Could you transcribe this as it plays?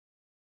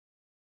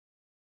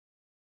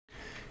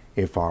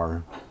If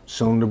our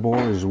cylinder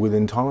bore is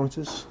within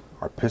tolerances,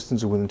 our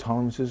pistons are within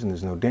tolerances, and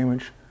there's no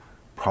damage,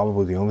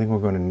 probably the only thing we're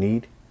going to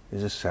need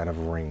is a set of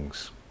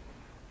rings.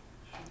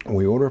 When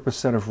we order up a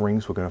set of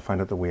rings, we're going to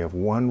find out that we have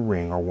one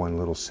ring or one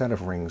little set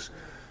of rings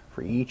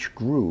for each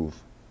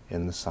groove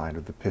in the side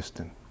of the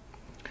piston.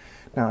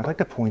 Now, I'd like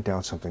to point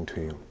out something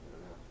to you.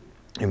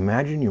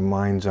 Imagine your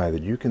mind's eye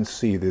that you can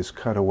see this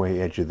cutaway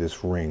edge of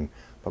this ring,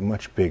 but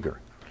much bigger.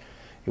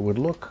 It would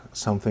look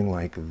something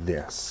like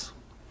this.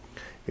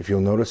 If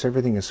you'll notice,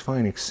 everything is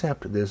fine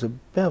except there's a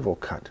bevel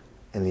cut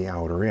in the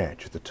outer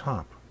edge at the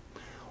top.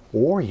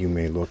 Or you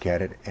may look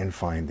at it and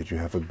find that you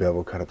have a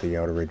bevel cut at the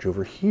outer edge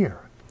over here.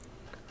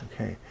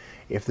 Okay.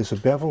 If there's a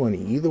bevel in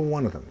either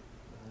one of them,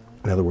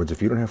 in other words,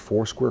 if you don't have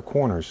 4 square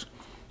corners,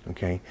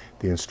 okay,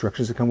 the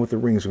instructions that come with the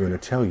rings are going to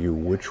tell you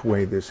which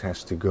way this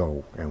has to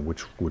go and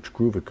which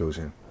groove it goes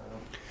in.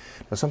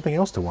 Now, something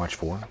else to watch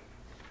for,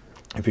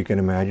 if you can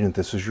imagine that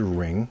this is your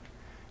ring,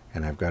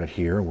 and I've got it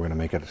here, we're going to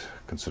make it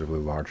considerably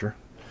larger.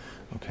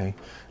 Okay,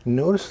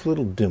 notice the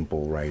little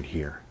dimple right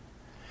here.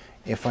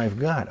 If I've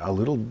got a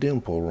little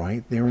dimple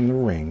right there in the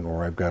ring,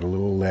 or I've got a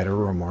little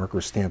letter or mark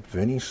or stamp of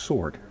any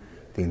sort,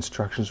 the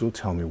instructions will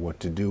tell me what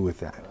to do with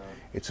that.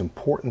 It's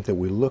important that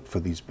we look for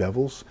these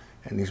bevels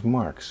and these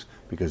marks,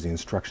 because the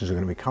instructions are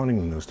going to be counting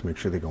on those to make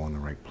sure they go in the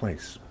right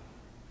place.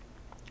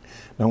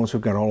 Now, once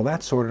we've got all of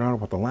that sorted out,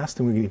 what the last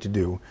thing we need to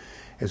do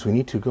is we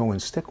need to go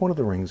and stick one of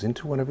the rings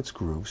into one of its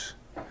grooves.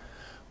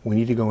 We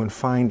need to go and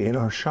find in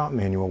our shop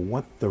manual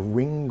what the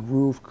ring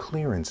groove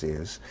clearance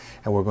is,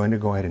 and we're going to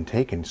go ahead and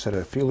take and set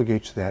a feeler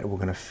gauge to that. We're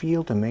going to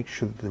feel to make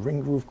sure that the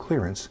ring groove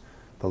clearance,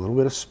 the little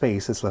bit of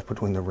space that's left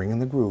between the ring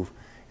and the groove,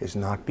 is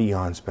not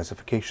beyond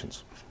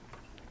specifications.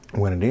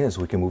 When it is,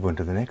 we can move on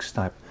to the next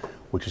step,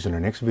 which is in our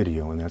next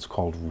video, and that's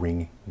called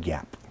ring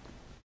gap.